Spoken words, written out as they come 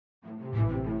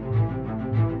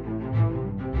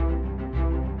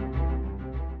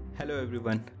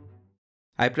everyone.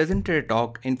 I presented a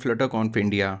talk in FlutterConf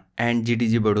India and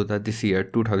GDG Baroda this year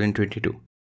 2022.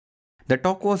 The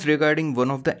talk was regarding one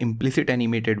of the implicit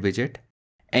animated widget,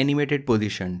 animated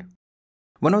positioned.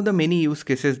 One of the many use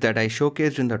cases that I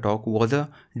showcased in the talk was a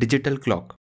digital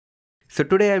clock. So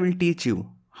today I will teach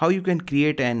you how you can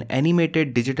create an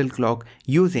animated digital clock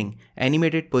using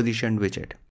animated positioned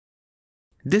widget.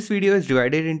 This video is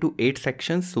divided into 8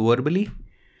 sections verbally.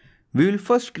 We will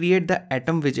first create the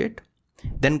atom widget,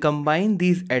 then combine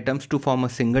these atoms to form a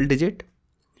single digit.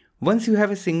 Once you have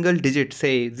a single digit,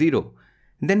 say 0,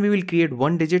 then we will create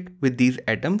one digit with these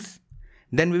atoms.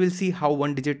 Then we will see how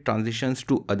one digit transitions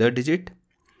to other digit.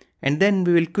 And then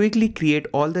we will quickly create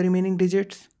all the remaining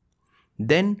digits.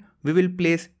 Then we will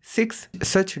place 6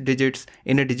 such digits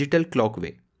in a digital clock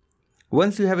way.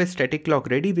 Once you have a static clock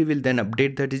ready, we will then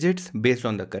update the digits based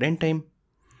on the current time.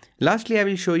 Lastly, I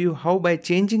will show you how by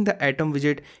changing the atom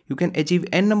widget, you can achieve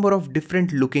n number of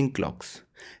different looking clocks.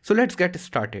 So let's get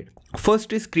started.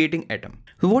 First is creating atom.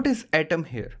 So what is atom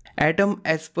here? Atom,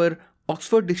 as per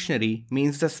Oxford Dictionary,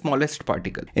 means the smallest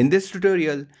particle. In this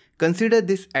tutorial, consider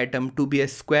this atom to be a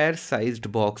square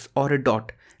sized box or a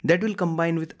dot that will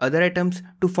combine with other atoms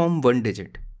to form one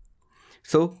digit.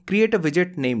 So create a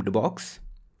widget named box.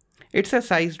 It's a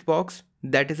sized box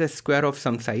that is a square of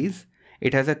some size.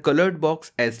 It has a colored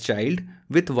box as child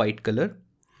with white color.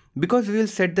 Because we will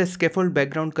set the scaffold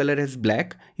background color as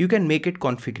black, you can make it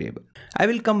configurable. I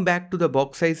will come back to the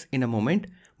box size in a moment,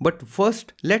 but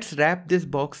first let's wrap this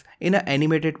box in an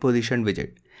animated position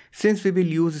widget. Since we will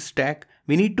use stack,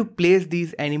 we need to place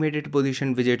these animated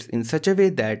position widgets in such a way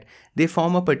that they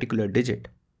form a particular digit.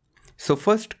 So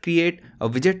first create a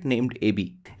widget named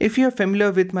AB. If you are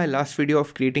familiar with my last video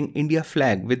of creating India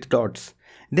flag with dots,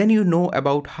 then you know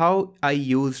about how I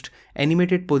used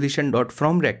animated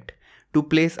position.fromRect to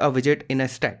place a widget in a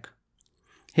stack.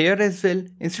 Here as well,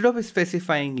 instead of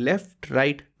specifying left,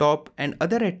 right, top and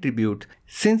other attributes,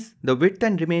 since the width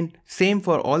and remain same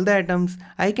for all the atoms,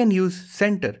 I can use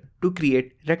center to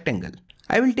create rectangle.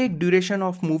 I will take duration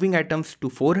of moving atoms to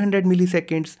 400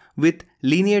 milliseconds with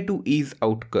linear to ease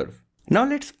out curve. Now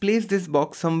let's place this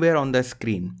box somewhere on the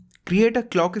screen. Create a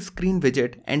clock screen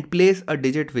widget and place a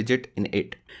digit widget in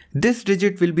it. This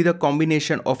digit will be the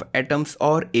combination of atoms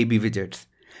or AB widgets.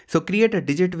 So create a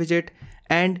digit widget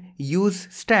and use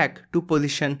stack to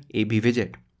position AB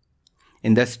widget.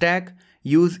 In the stack,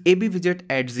 use AB widget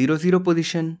at 00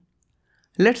 position.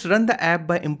 Let's run the app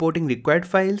by importing required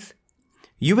files.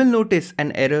 You will notice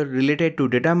an error related to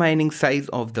determining size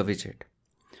of the widget.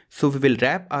 So we will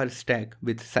wrap our stack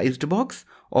with sized box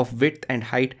of width and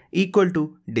height equal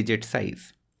to digit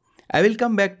size. I will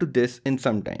come back to this in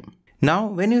some time. Now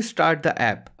when you start the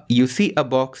app, you see a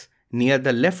box near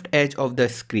the left edge of the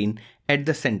screen at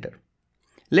the center.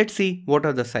 Let's see what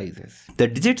are the sizes. The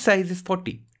digit size is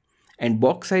 40 and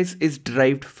box size is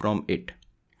derived from it.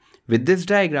 With this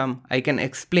diagram, I can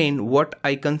explain what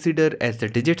I consider as the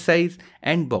digit size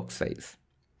and box size.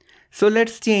 So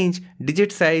let's change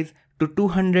digit size to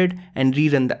 200 and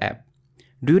rerun the app.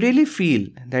 Do you really feel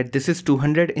that this is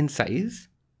 200 in size?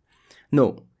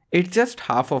 No, it's just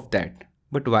half of that.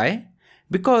 But why?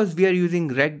 Because we are using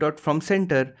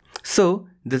Rect.fromCenter, so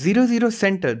the 00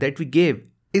 center that we gave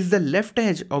is the left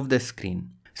edge of the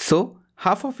screen. So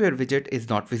half of your widget is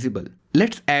not visible.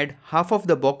 Let's add half of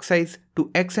the box size to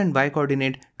X and Y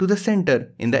coordinate to the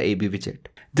center in the AB widget.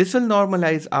 This will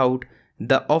normalize out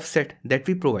the offset that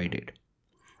we provided.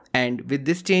 And with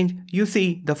this change, you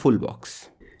see the full box.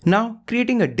 Now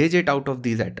creating a digit out of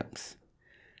these atoms.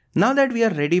 Now that we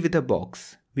are ready with a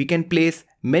box, we can place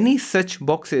many such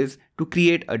boxes to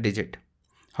create a digit.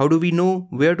 How do we know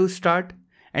where to start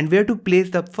and where to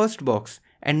place the first box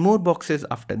and more boxes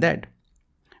after that?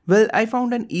 Well, I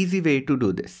found an easy way to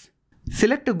do this.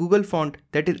 Select a Google font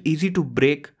that is easy to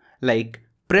break, like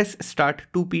press start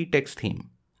 2p text theme.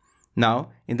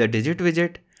 Now in the digit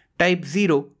widget, type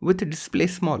 0 with display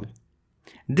small.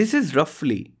 This is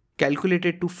roughly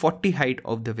calculated to 40 height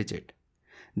of the widget.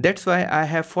 That's why I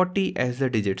have 40 as the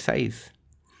digit size.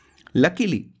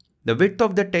 Luckily, the width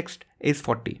of the text is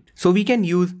 40. So we can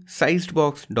use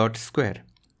sizedbox.square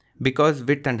because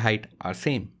width and height are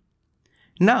same.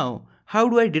 Now, how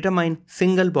do I determine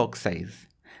single box size?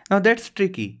 Now that's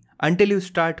tricky until you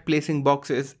start placing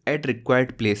boxes at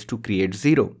required place to create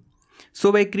 0.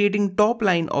 So by creating top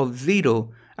line of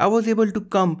 0, I was able to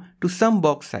come to some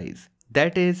box size,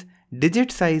 that is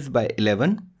digit size by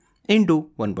 11 into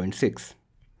 1.6.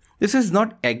 This is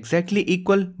not exactly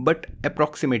equal but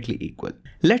approximately equal.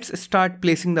 Let's start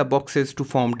placing the boxes to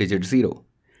form digit 0.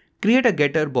 Create a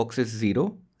getter boxes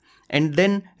 0 and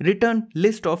then return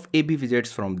list of AB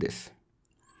widgets from this.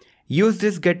 Use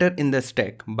this getter in the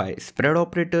stack by spread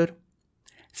operator.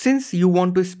 Since you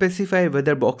want to specify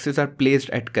whether boxes are placed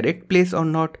at correct place or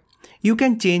not, you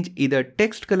can change either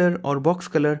text color or box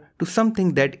color to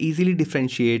something that easily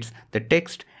differentiates the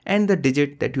text and the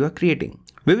digit that you are creating.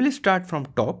 We will start from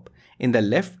top in the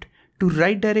left to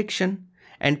right direction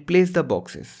and place the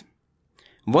boxes.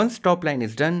 Once top line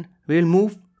is done, we will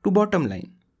move to bottom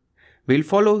line. We will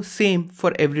follow same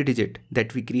for every digit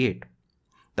that we create.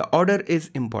 The order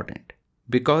is important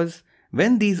because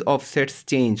when these offsets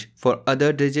change for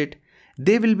other digit,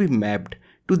 they will be mapped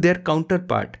to their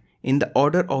counterpart in the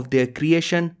order of their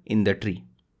creation in the tree.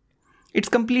 It's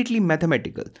completely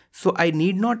mathematical, so I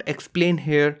need not explain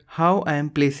here how I am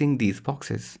placing these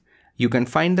boxes. You can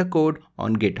find the code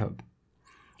on GitHub.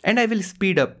 And I will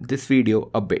speed up this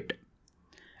video a bit.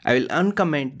 I will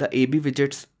uncomment the AB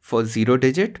widgets for 0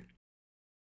 digit.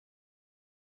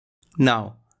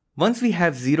 Now, once we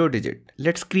have 0 digit,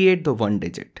 let's create the 1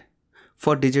 digit.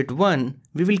 For digit 1,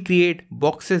 we will create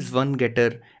boxes 1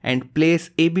 getter and place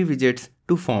AB widgets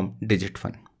to form digit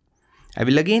 1. I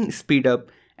will again speed up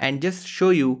and just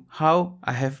show you how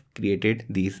I have created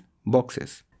these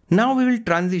boxes. Now we will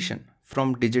transition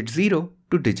from digit 0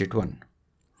 to digit 1.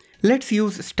 Let's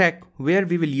use stack where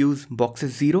we will use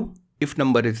boxes 0 if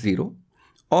number is 0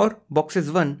 or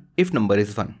boxes 1 if number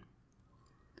is 1.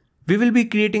 We will be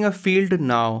creating a field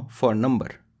now for number.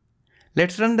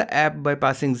 Let's run the app by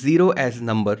passing 0 as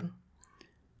number.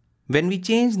 When we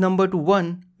change number to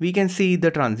 1, we can see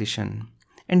the transition.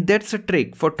 And that's a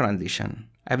trick for transition.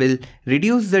 I will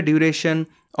reduce the duration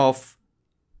of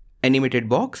animated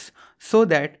box so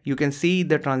that you can see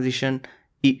the transition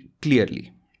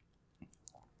clearly.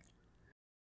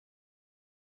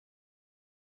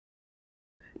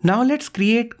 Now let's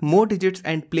create more digits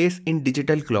and place in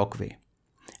digital clock way.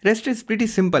 Rest is pretty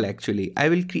simple actually. I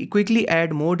will quickly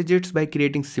add more digits by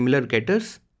creating similar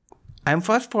getters. I am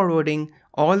fast forwarding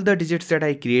all the digits that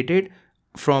I created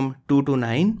from 2 to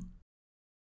 9.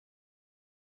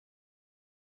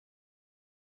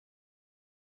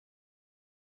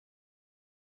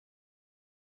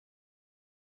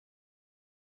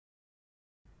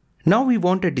 Now we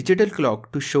want a digital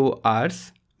clock to show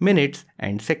hours, minutes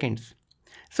and seconds.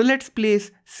 So let's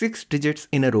place 6 digits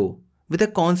in a row with a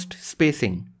const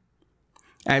spacing.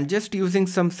 I am just using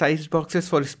some sized boxes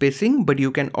for spacing, but you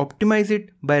can optimize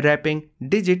it by wrapping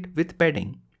digit with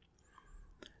padding.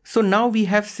 So now we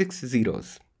have 6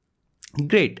 zeros.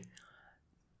 Great.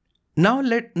 Now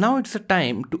it's a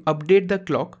time to update the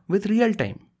clock with real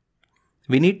time.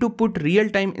 We need to put real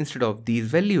time instead of these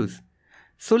values.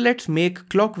 So let's make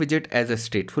clock widget as a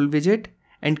stateful widget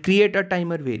and create a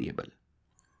timer variable.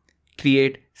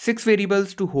 Create 6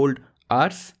 variables to hold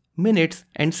hours, minutes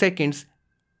and seconds.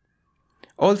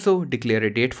 Also declare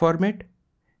a date format.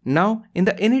 Now in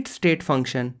the init state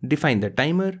function, define the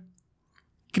timer.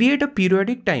 Create a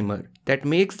periodic timer that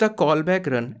makes the callback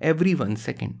run every 1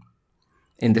 second.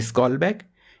 In this callback,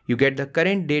 you get the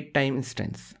current date time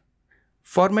instance.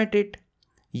 Format it.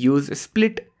 Use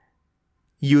split.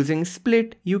 Using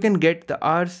split, you can get the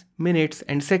hours, minutes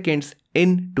and seconds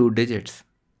in 2 digits.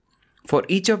 For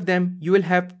each of them, you will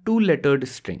have 2-lettered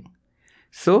string.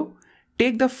 So,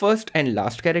 take the first and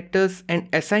last characters and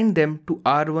assign them to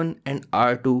R1 and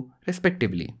R2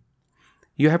 respectively.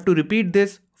 You have to repeat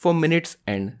this for minutes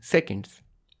and seconds.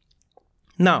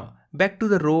 Now, back to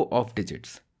the row of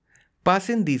digits. Pass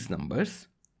in these numbers.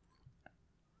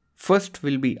 First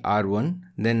will be R1,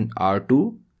 then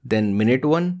R2, then minute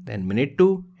 1, then minute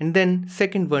 2, and then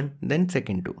second 1, then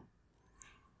second 2.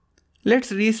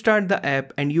 Let's restart the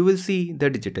app and you will see the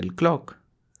digital clock.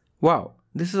 Wow,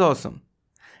 this is awesome.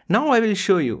 Now I will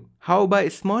show you how by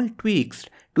small tweaks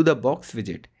to the box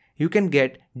widget, you can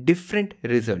get different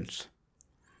results.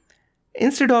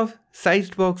 Instead of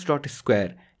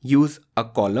sizedbox.square, use a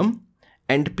column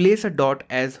and place a dot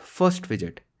as first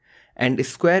widget and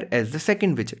square as the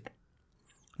second widget.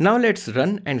 Now let's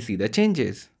run and see the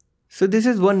changes. So this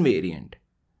is one variant.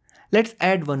 Let's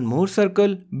add one more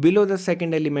circle below the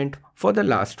second element for the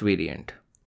last variant.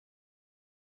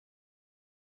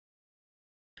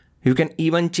 You can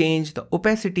even change the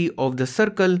opacity of the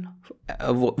circle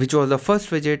which was the first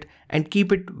widget and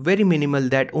keep it very minimal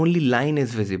that only line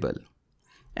is visible.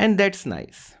 And that's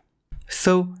nice.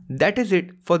 So that is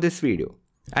it for this video.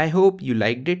 I hope you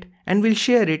liked it and will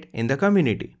share it in the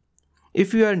community.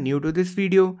 If you are new to this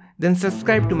video, then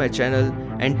subscribe to my channel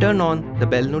and turn on the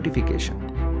bell notification.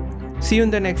 See you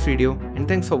in the next video and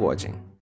thanks for watching.